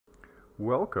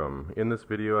Welcome. In this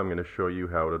video I'm going to show you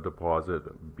how to deposit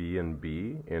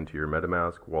BNB into your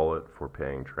Metamask wallet for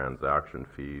paying transaction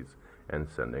fees and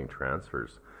sending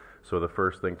transfers. So the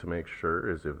first thing to make sure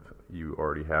is if you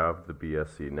already have the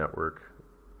BSC network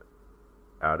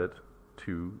added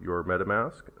to your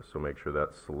Metamask, so make sure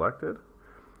that's selected.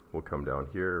 We'll come down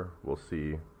here, we'll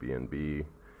see BNB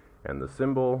and the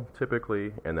symbol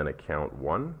typically, and then account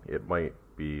 1. It might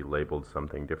be labeled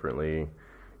something differently.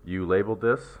 You labeled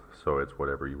this, so it's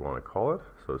whatever you want to call it.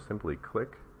 So simply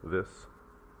click this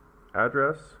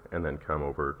address and then come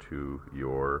over to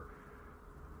your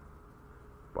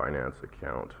Binance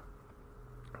account.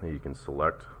 And you can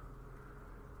select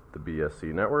the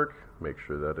BSC network, make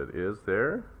sure that it is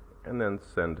there, and then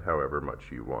send however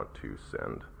much you want to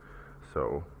send.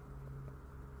 So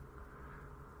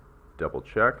double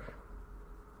check.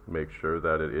 Make sure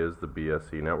that it is the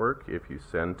BSC network. If you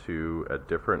send to a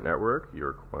different network,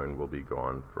 your coin will be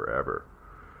gone forever.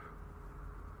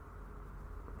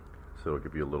 So it'll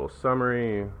give you a little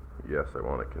summary. Yes, I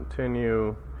want to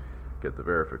continue. Get the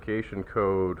verification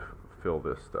code. Fill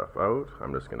this stuff out.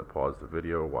 I'm just going to pause the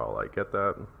video while I get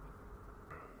that.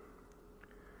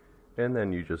 And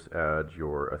then you just add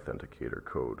your authenticator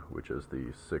code, which is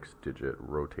the 6-digit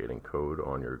rotating code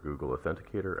on your Google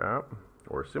Authenticator app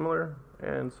or similar,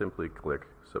 and simply click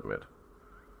submit.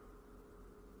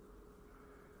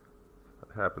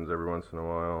 That happens every once in a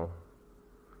while.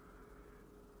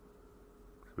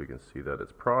 So we can see that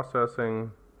it's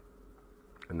processing,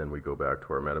 and then we go back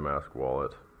to our Metamask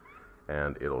wallet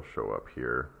and it'll show up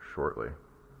here shortly.